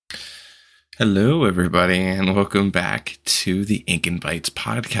Hello, everybody, and welcome back to the Ink and Bites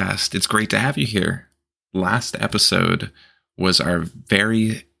podcast. It's great to have you here. Last episode was our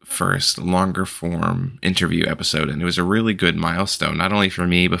very first longer form interview episode, and it was a really good milestone, not only for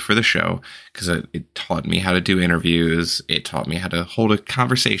me, but for the show, because it taught me how to do interviews. It taught me how to hold a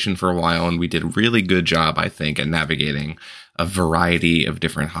conversation for a while, and we did a really good job, I think, at navigating a variety of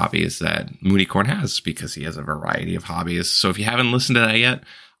different hobbies that Mooneycorn has, because he has a variety of hobbies. So if you haven't listened to that yet,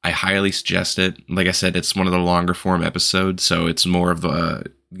 I highly suggest it. Like I said, it's one of the longer form episodes, so it's more of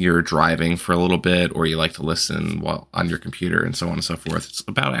you're driving for a little bit, or you like to listen while on your computer and so on and so forth. It's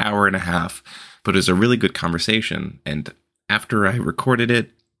about an hour and a half, but it's a really good conversation. And after I recorded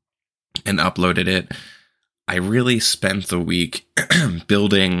it and uploaded it, I really spent the week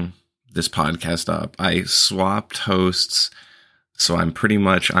building this podcast up. I swapped hosts, so I'm pretty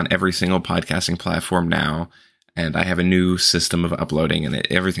much on every single podcasting platform now. And I have a new system of uploading, and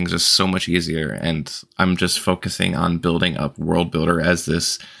everything's just so much easier. And I'm just focusing on building up World Builder as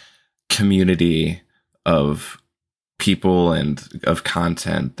this community of people and of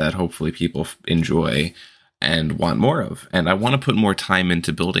content that hopefully people enjoy and want more of. And I want to put more time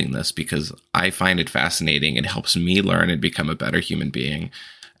into building this because I find it fascinating. It helps me learn and become a better human being.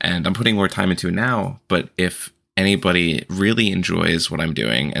 And I'm putting more time into it now. But if anybody really enjoys what I'm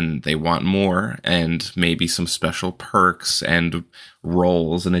doing and they want more and maybe some special perks and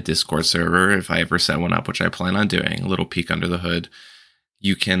roles in a Discord server, if I ever set one up, which I plan on doing, a little peek under the hood,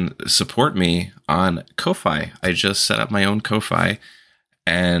 you can support me on Ko-Fi. I just set up my own Ko-Fi,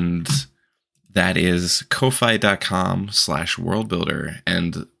 and that is ko-fi.com/worldbuilder.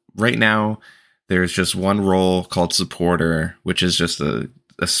 And right now there's just one role called supporter, which is just a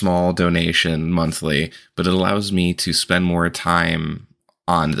small donation monthly, but it allows me to spend more time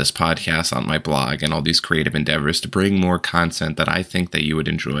on this podcast, on my blog, and all these creative endeavors to bring more content that I think that you would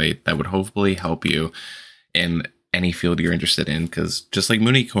enjoy, that would hopefully help you in any field you're interested in. Because just like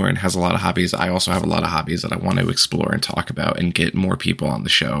Mooneycorn has a lot of hobbies, I also have a lot of hobbies that I want to explore and talk about and get more people on the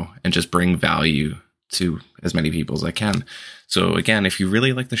show and just bring value to as many people as I can. So again, if you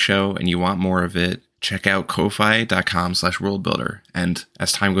really like the show and you want more of it, check out ko-fi.com/worldbuilder. And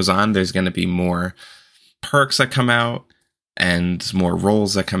as time goes on, there's going to be more perks that come out and more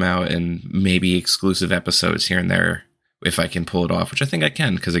roles that come out and maybe exclusive episodes here and there if I can pull it off, which I think I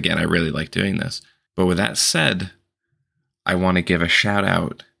can, because again, I really like doing this. But with that said, I want to give a shout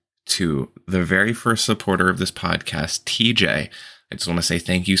out to the very first supporter of this podcast, TJ. I just want to say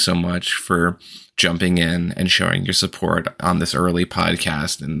thank you so much for jumping in and showing your support on this early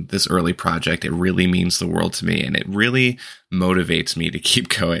podcast and this early project. It really means the world to me, and it really motivates me to keep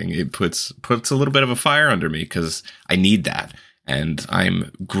going. It puts a little bit of a fire under me because I need that, and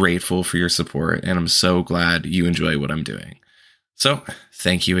I'm grateful for your support, and I'm so glad you enjoy what I'm doing. So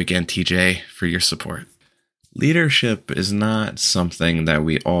thank you again, TJ, for your support. Leadership is not something that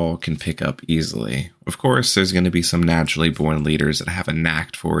we all can pick up easily. Of course, there's going to be some naturally born leaders that have a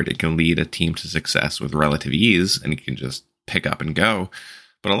knack for it. It can lead a team to success with relative ease, and you can just pick up and go.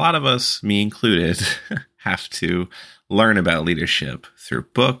 But a lot of us, me included, have to learn about leadership through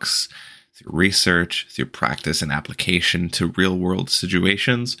books, through research, through practice and application to real-world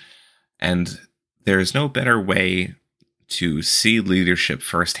situations. And there's no better way to see leadership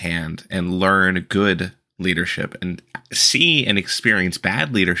firsthand and learn good leadership and see and experience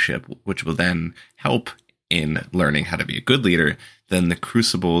bad leadership, which will then help in learning how to be a good leader, than the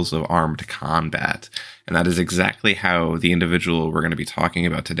crucibles of armed combat. And that is exactly how the individual we're going to be talking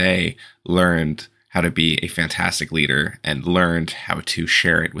about today learned how to be a fantastic leader and learned how to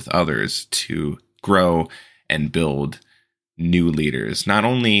share it with others to grow and build new leaders, not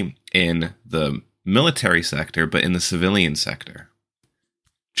only in the military sector, but in the civilian sector.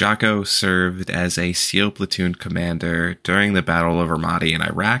 Jocko served as a SEAL platoon commander during the Battle of Ramadi in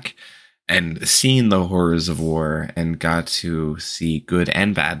Iraq and seen the horrors of war and got to see good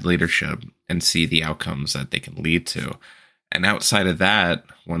and bad leadership and see the outcomes that they can lead to. And outside of that,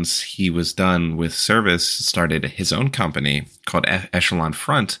 once he was done with service, started his own company called Echelon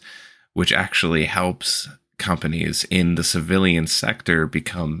Front, which actually helps companies in the civilian sector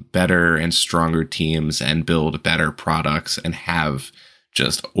become better and stronger teams and build better products and have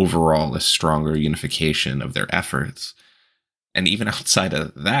just overall a stronger unification of their efforts. And even outside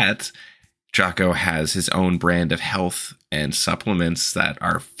of that, Jocko has his own brand of health and supplements that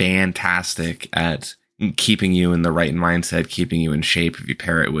are fantastic at keeping you in the right mindset, keeping you in shape if you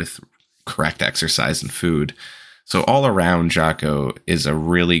pair it with correct exercise and food. So all around, Jocko is a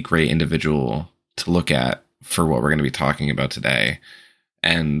really great individual to look at for what we're going to be talking about today.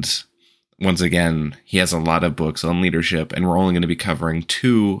 And once again, he has a lot of books on leadership, and we're only going to be covering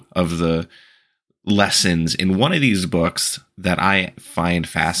two of the lessons in one of these books that I find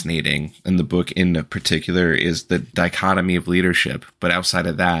fascinating, and the book in particular is The Dichotomy of Leadership. But outside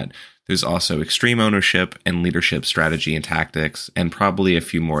of that, there's also Extreme Ownership and Leadership Strategy and Tactics, and probably a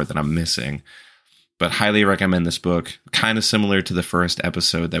few more that I'm missing. But highly recommend this book. Kind of similar to the first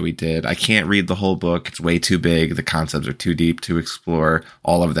episode that we did. I can't read the whole book. It's way too big. The concepts are too deep to explore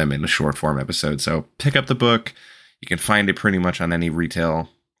all of them in a short form episode. So pick up the book. You can find it pretty much on any retail.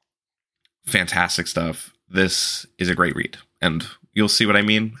 Fantastic stuff. This is a great read, and you'll see what I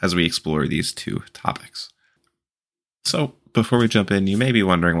mean as we explore these two topics. So before we jump in, you may be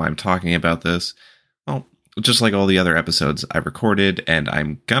wondering why I'm talking about this. Well, just like all the other episodes I recorded and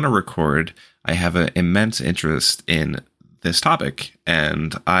I'm gonna record, I have an immense interest in this topic,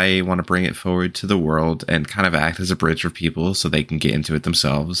 and I want to bring it forward to the world and kind of act as a bridge for people so they can get into it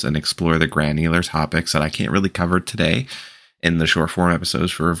themselves and explore the granular topics that I can't really cover today in the short form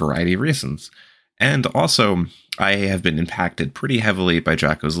episodes for a variety of reasons. And also, I have been impacted pretty heavily by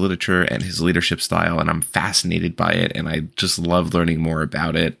Jocko's literature and his leadership style, and I'm fascinated by it, and I just love learning more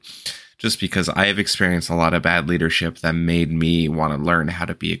about it, just because I have experienced a lot of bad leadership that made me want to learn how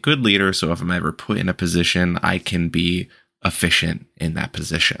to be a good leader, so if I'm ever put in a position, I can be efficient in that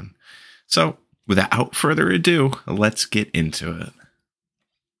position. So, without further ado, let's get into it.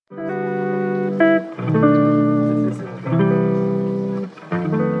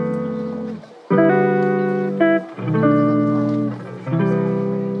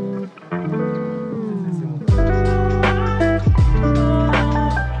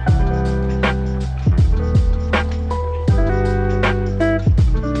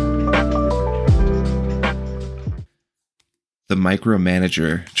 The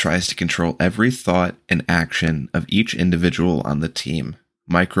micromanager tries to control every thought and action of each individual on the team.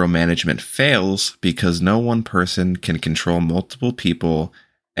 Micromanagement fails because no one person can control multiple people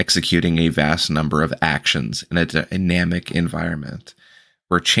executing a vast number of actions in a dynamic environment,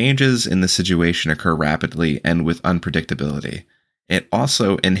 where changes in the situation occur rapidly and with unpredictability. It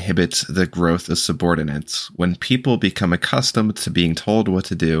also inhibits the growth of subordinates. When people become accustomed to being told what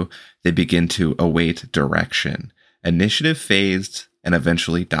to do, they begin to await direction. Initiative fades and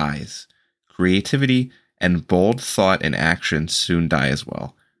eventually dies. Creativity and bold thought and action soon die as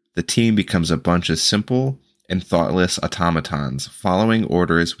well. The team becomes a bunch of simple and thoughtless automatons, following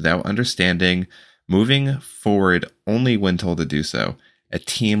orders without understanding, moving forward only when told to do so. A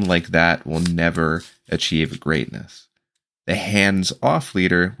team like that will never achieve greatness. The hands-off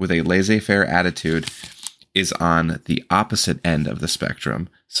leader with a laissez-faire attitude is on the opposite end of the spectrum.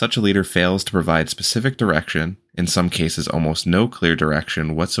 Such a leader fails to provide specific direction, in some cases almost no clear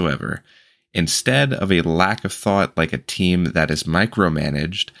direction whatsoever. Instead of a lack of thought like a team that is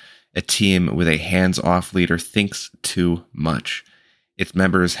micromanaged, a team with a hands-off leader thinks too much. Its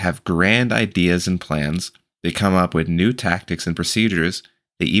members have grand ideas and plans. They come up with new tactics and procedures.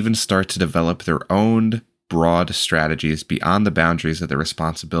 They even start to develop their own broad strategies beyond the boundaries of their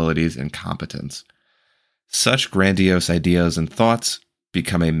responsibilities and competence. Such grandiose ideas and thoughts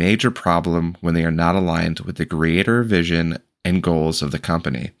become a major problem when they are not aligned with the greater vision and goals of the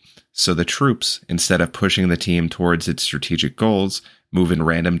company. So the troops, instead of pushing the team towards its strategic goals, move in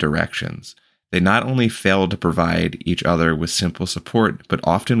random directions. They not only fail to provide each other with simple support, but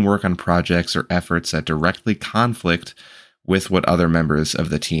often work on projects or efforts that directly conflict with what other members of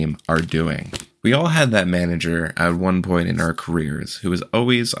the team are doing. We all had that manager at one point in our careers who was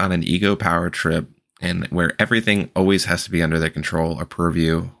always on an ego power trip, and where everything always has to be under their control or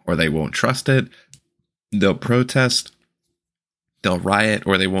purview, or they won't trust it. They'll protest, they'll riot,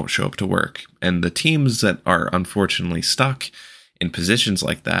 or they won't show up to work. And the teams that are unfortunately stuck in positions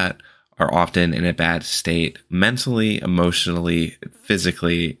like that are often in a bad state mentally, emotionally,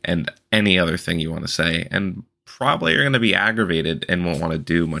 physically, and any other thing you want to say, and probably are going to be aggravated and won't want to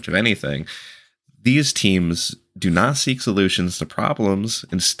do much of anything. These teams do not seek solutions to problems.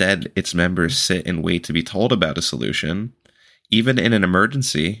 Instead, its members sit and wait to be told about a solution. Even in an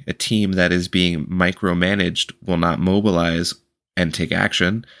emergency, a team that is being micromanaged will not mobilize and take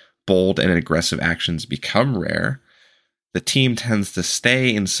action. Bold and aggressive actions become rare. The team tends to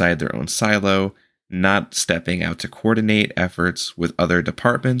stay inside their own silo, not stepping out to coordinate efforts with other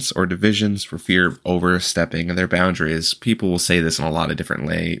departments or divisions for fear of overstepping their boundaries. People will say this in a lot of different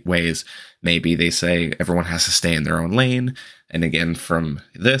ways. Maybe they say everyone has to stay in their own lane. And again, from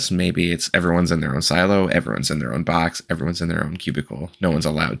this, maybe it's everyone's in their own silo, everyone's in their own box, everyone's in their own cubicle. No one's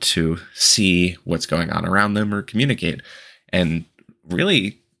allowed to see what's going on around them or communicate. And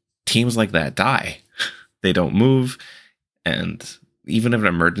really, teams like that die. They don't move. And even if an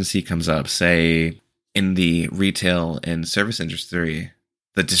emergency comes up, say in the retail and service industry,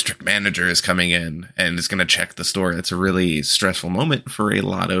 the district manager is coming in and is going to check the store. It's a really stressful moment for a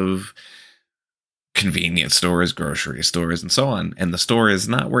lot of convenience stores, grocery stores, and so on. And the store is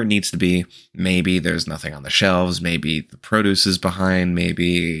not where it needs to be. Maybe there's nothing on the shelves. Maybe the produce is behind.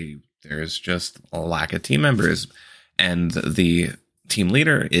 Maybe there's just a lack of team members. And the team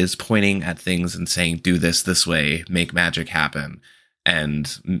leader is pointing at things and saying, do this way, make magic happen.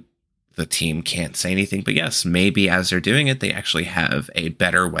 And the team can't say anything, but yes, maybe as they're doing it, they actually have a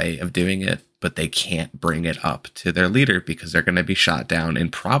better way of doing it, but they can't bring it up to their leader because they're going to be shot down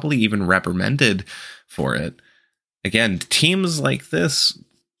and probably even reprimanded for it. Again, teams like this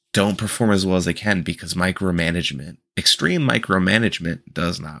don't perform as well as they can because extreme micromanagement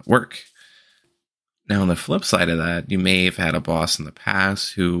does not work. Now, on the flip side of that, you may have had a boss in the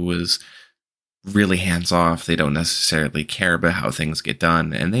past who was really hands-off. They don't necessarily care about how things get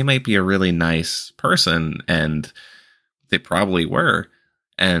done, and they might be a really nice person, and they probably were,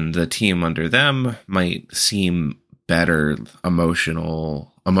 and the team under them might seem better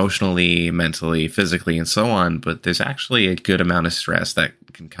emotionally, mentally, physically, and so on, but there's actually a good amount of stress that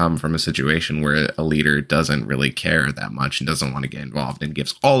can come from a situation where a leader doesn't really care that much and doesn't want to get involved and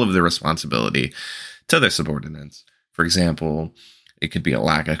gives all of the responsibility to their subordinates. For example, it could be a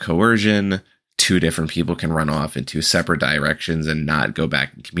lack of coercion. Two different people can run off in two separate directions and not go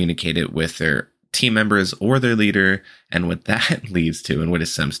back and communicate it with their team members or their leader. And what that leads to and what it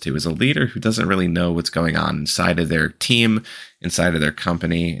stems to is a leader who doesn't really know what's going on inside of their team, inside of their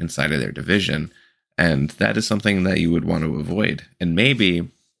company, inside of their division. And that is something that you would want to avoid. And maybe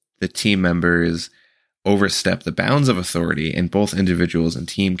the team members overstep the bounds of authority and both individuals and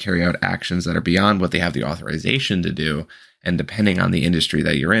team carry out actions that are beyond what they have the authorization to do. And depending on the industry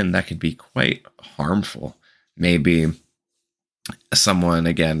that you're in, that could be quite harmful. Maybe someone,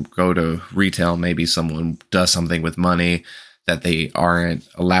 again, go to retail, maybe someone does something with money that they aren't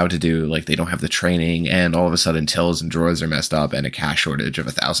allowed to do, like they don't have the training, and all of a sudden tills and drawers are messed up and a cash shortage of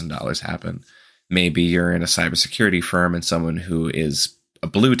 $1,000 happen. Maybe you're in a cybersecurity firm and someone who is a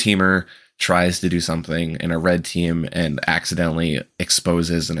blue teamer tries to do something in a red team and accidentally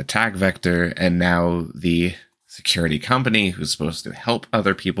exposes an attack vector, and now the security company who's supposed to help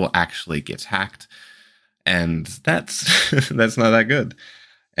other people actually gets hacked. And that's that's not that good.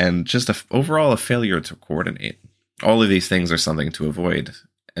 And just overall a failure to coordinate. All of these things are something to avoid.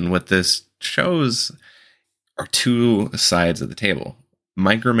 And what this shows are two sides of the table: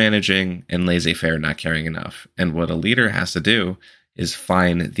 micromanaging and laissez-faire, not caring enough. And what a leader has to do is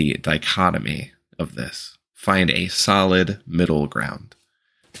find the dichotomy of this. Find a solid middle ground.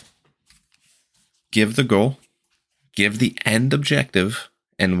 Give the goal, give the end objective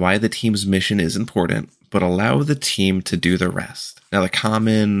and why the team's mission is important, but allow the team to do the rest. Now, the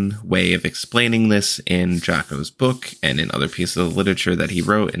common way of explaining this in Jocko's book and in other pieces of literature that he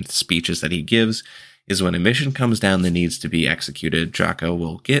wrote and speeches that he gives is when a mission comes down that needs to be executed, Jocko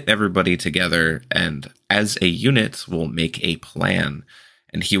will get everybody together and as a unit will make a plan.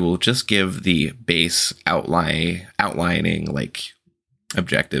 And he will just give the base outlining like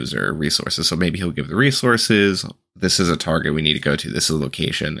objectives or resources. So maybe he'll give the resources. This is a target we need to go to. This is a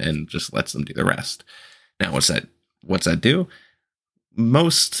location, and just lets them do the rest. Now, what's that do?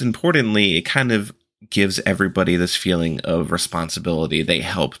 Most importantly, it kind of gives everybody this feeling of responsibility. They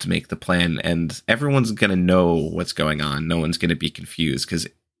helped make the plan, and everyone's going to know what's going on. No one's going to be confused, because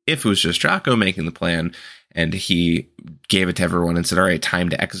if it was just Jocko making the plan and he gave it to everyone and said, all right, time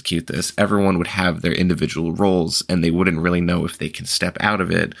to execute this, everyone would have their individual roles and they wouldn't really know if they can step out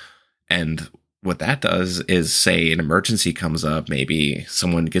of it. And what that does is, say an emergency comes up, maybe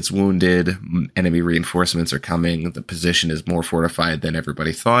someone gets wounded, enemy reinforcements are coming, the position is more fortified than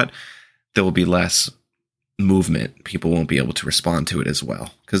everybody thought, there will be less movement. People won't be able to respond to it as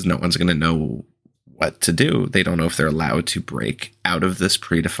well because no one's going to know what to do. They don't know if they're allowed to break out of this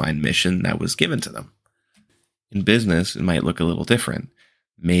predefined mission that was given to them. In business, it might look a little different.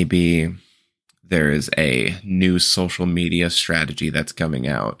 Maybe there is a new social media strategy that's coming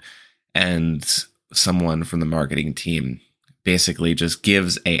out, and someone from the marketing team basically just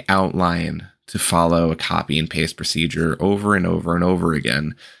gives a outline to follow a copy and paste procedure over and over and over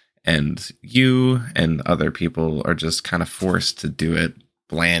again. And you and other people are just kind of forced to do it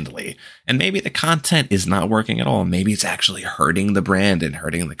blandly. And maybe the content is not working at all. Maybe it's actually hurting the brand and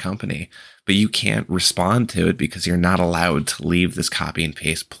hurting the company, but you can't respond to it because you're not allowed to leave this copy and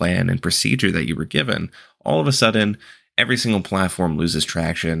paste plan and procedure that you were given. All of a sudden, every single platform loses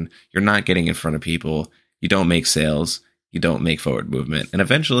traction. You're not getting in front of people. You don't make sales. You don't make forward movement. And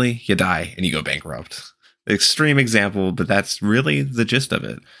eventually you die and you go bankrupt. Extreme example, but that's really the gist of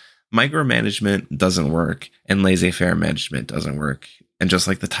it. Micromanagement doesn't work and laissez-faire management doesn't work. And just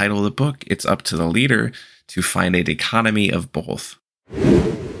like the title of the book, it's up to the leader to find a dichotomy of both.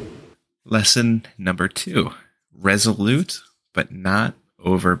 Lesson number 2, resolute, but not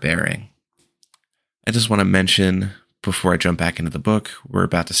overbearing. I just want to mention, before I jump back into the book, we're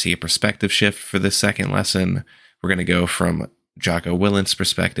about to see a perspective shift for this second lesson. We're going to go from Jocko Willintz's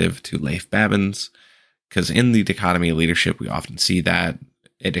perspective to Leif Babin's, because in the dichotomy of leadership, we often see that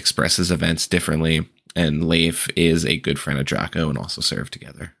it expresses events differently, and Leif is a good friend of Jocko and also served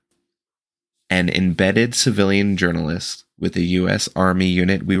together. An embedded civilian journalist with the U.S. Army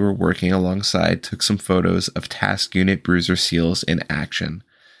unit we were working alongside took some photos of Task Unit Bruiser SEALs in action.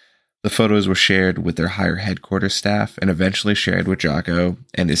 The photos were shared with their higher headquarters staff and eventually shared with Jocko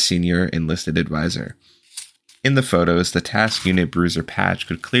and his senior enlisted advisor. In the photos, the Task Unit Bruiser patch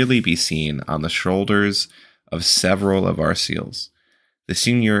could clearly be seen on the shoulders of several of our SEALs. The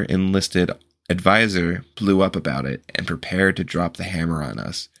senior enlisted advisor blew up about it and prepared to drop the hammer on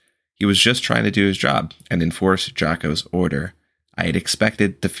us. He was just trying to do his job and enforce Jocko's order. I had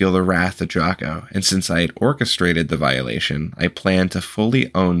expected to feel the wrath of Jocko, and since I had orchestrated the violation, I planned to fully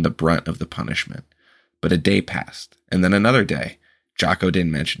own the brunt of the punishment. But a day passed, and then another day. Jocko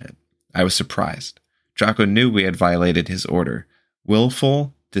didn't mention it. I was surprised. Jocko knew we had violated his order.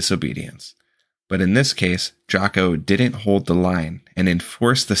 Willful disobedience. But in this case, Jocko didn't hold the line and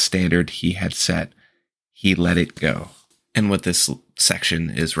enforce the standard he had set. He let it go. And what this section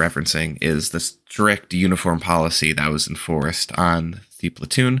is referencing is the strict uniform policy that was enforced on the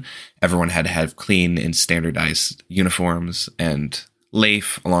platoon. Everyone had to have clean and standardized uniforms, and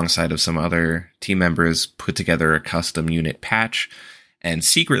Leif, alongside of some other team members, put together a custom unit patch and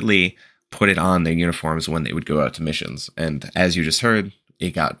secretly put it on their uniforms when they would go out to missions. And as you just heard,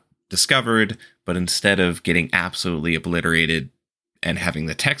 it got discovered, but instead of getting absolutely obliterated and having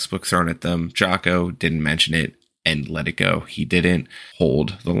the textbook thrown at them, Jocko didn't mention it and let it go. He didn't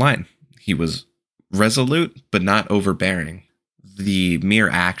hold the line. He was resolute, but not overbearing. The mere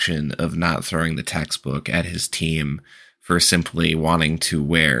action of not throwing the textbook at his team for simply wanting to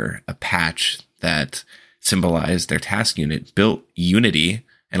wear a patch that symbolized their task unit built unity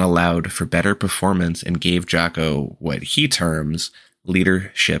and allowed for better performance and gave Jocko what he terms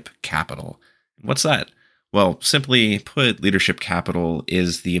leadership capital. What's that? Well, simply put, leadership capital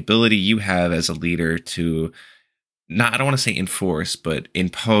is the ability you have as a leader to I don't want to say enforce, but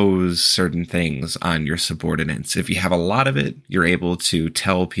impose certain things on your subordinates. If you have a lot of it, you're able to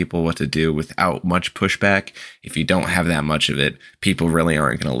tell people what to do without much pushback. If you don't have that much of it, people really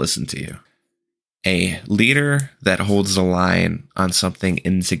aren't going to listen to you. A leader that holds the line on something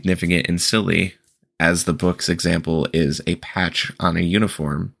insignificant and silly, as the book's example is a patch on a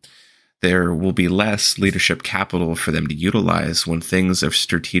uniform, there will be less leadership capital for them to utilize when things of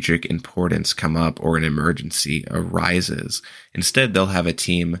strategic importance come up or an emergency arises. Instead, they'll have a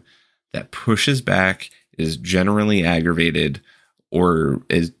team that pushes back, is generally aggravated, or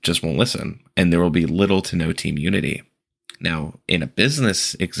just won't listen, and there will be little to no team unity. Now, in a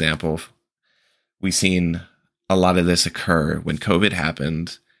business example, we've seen a lot of this occur when COVID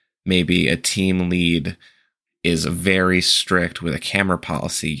happened. Maybe a team lead is very strict with a camera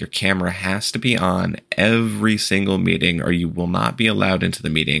policy. Your camera has to be on every single meeting or you will not be allowed into the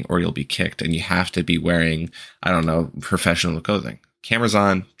meeting or you'll be kicked, and you have to be wearing, professional clothing. Camera's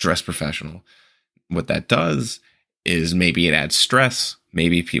on, dress professional. What that does is maybe it adds stress.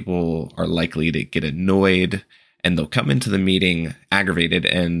 Maybe people are likely to get annoyed and they'll come into the meeting aggravated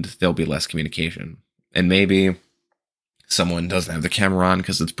and there'll be less communication. And maybe someone doesn't have the camera on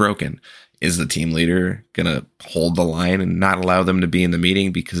because it's broken. Is the team leader going to hold the line and not allow them to be in the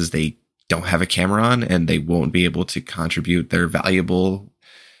meeting because they don't have a camera on and they won't be able to contribute their valuable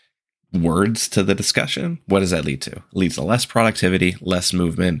words to the discussion? What does that lead to? It leads to less productivity, less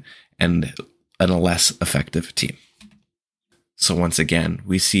movement, and a less effective team. So once again,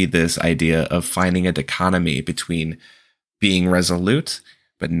 we see this idea of finding a dichotomy between being resolute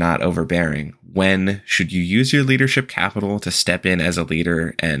but not overbearing. When should you use your leadership capital to step in as a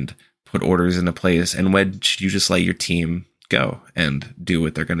leader and put orders into place, and when should you just let your team go and do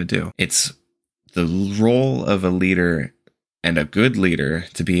what they're going to do? It's the role of a leader and a good leader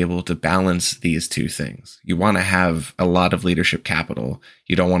to be able to balance these two things. You want to have a lot of leadership capital.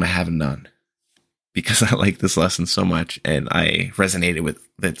 You don't want to have none. Because I like this lesson so much and I resonated with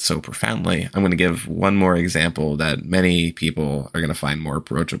it so profoundly, I'm going to give one more example that many people are going to find more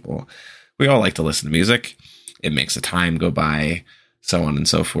approachable. We all like to listen to music. It makes the time go by, so on and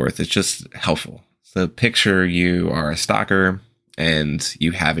so forth. It's just helpful. So picture you are a stalker and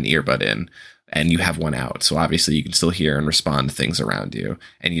you have an earbud in and you have one out. So obviously you can still hear and respond to things around you,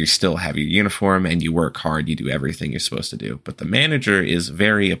 and you still have your uniform and you work hard. You do everything you're supposed to do. But the manager is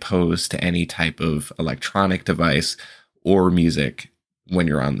very opposed to any type of electronic device or music when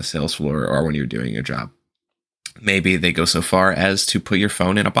you're on the sales floor or when you're doing your job. Maybe they go so far as to put your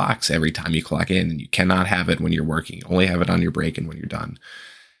phone in a box every time you clock in, and you cannot have it when you're working. You only have it on your break and when you're done.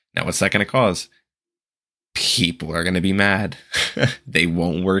 Now, what's that going to cause? People are going to be mad. They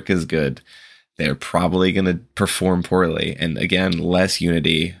won't work as good. They're probably going to perform poorly. And again, less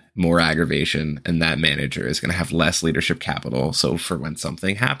unity, more aggravation, and that manager is going to have less leadership capital. So for when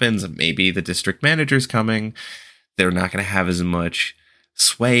something happens, maybe the district manager's coming, they're not going to have as much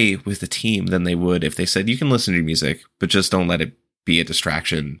sway with the team than they would if they said, you can listen to your music, but just don't let it be a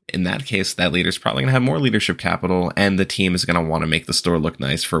distraction. In that case, that leader's probably going to have more leadership capital, and the team is going to want to make the store look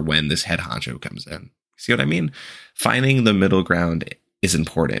nice for when this head honcho comes in. See what I mean? Finding the middle ground is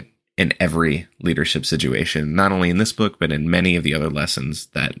important in every leadership situation, not only in this book, but in many of the other lessons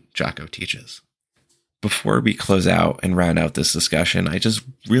that Jocko teaches. Before we close out and round out this discussion, I just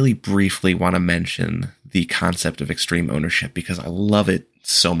really briefly want to mention the concept of extreme ownership because I love it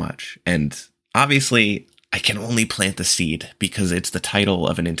so much. And obviously, I can only plant the seed because it's the title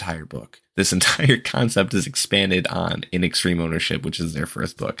of an entire book. This entire concept is expanded on in Extreme Ownership, which is their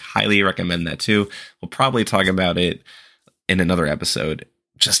first book. Highly recommend that too. We'll probably talk about it in another episode,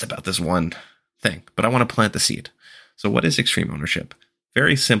 just about this one thing. But I want to plant the seed. So what is extreme ownership?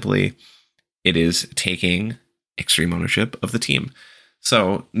 Very simply, it is taking extreme ownership of the team.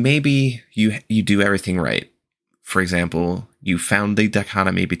 So maybe you do everything right. For example, you found the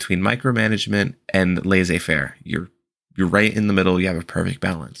dichotomy between micromanagement and laissez-faire. You're right in the middle. You have a perfect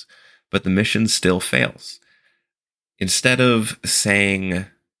balance, but the mission still fails. Instead of saying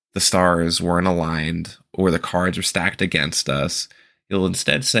the stars weren't aligned or the cards were stacked against us, you'll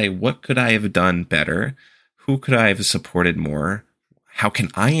instead say, what could I have done better? Who could I have supported more? How can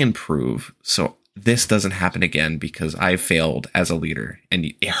I improve so this doesn't happen again because I failed as a leader? And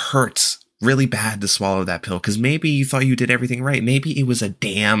it hurts really bad to swallow that pill because maybe you thought you did everything right. Maybe it was a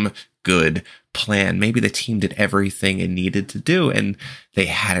damn good plan. Maybe the team did everything it needed to do and they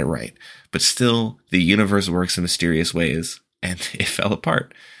had it right. But still, the universe works in mysterious ways and it fell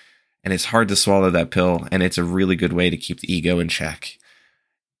apart. And it's hard to swallow that pill. And it's a really good way to keep the ego in check.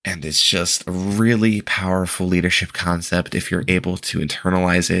 And it's just a really powerful leadership concept if you're able to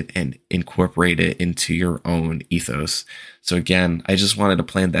internalize it and incorporate it into your own ethos. So again, I just wanted to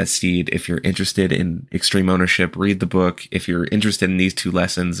plant that seed. If you're interested in extreme ownership, read the book. If you're interested in these two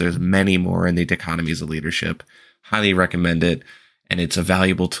lessons, there's many more in the Dichotomies of Leadership. Highly recommend it. And it's a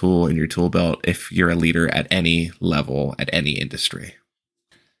valuable tool in your tool belt if you're a leader at any level, at any industry.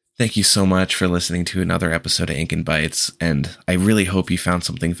 Thank you so much for listening to another episode of Ink and Bites, and I really hope you found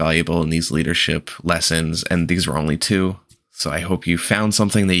something valuable in these leadership lessons, and these are only two, so I hope you found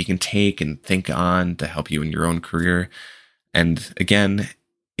something that you can take and think on to help you in your own career. And again,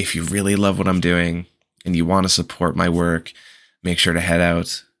 if you really love what I'm doing and you want to support my work, make sure to head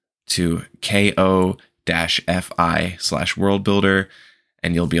out to ko-fi/worldbuilder,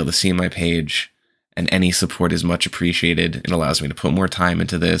 and you'll be able to see my page. And any support is much appreciated. It allows me to put more time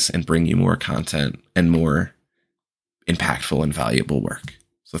into this and bring you more content and more impactful and valuable work.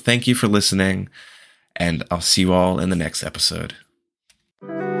 So thank you for listening, and I'll see you all in the next episode.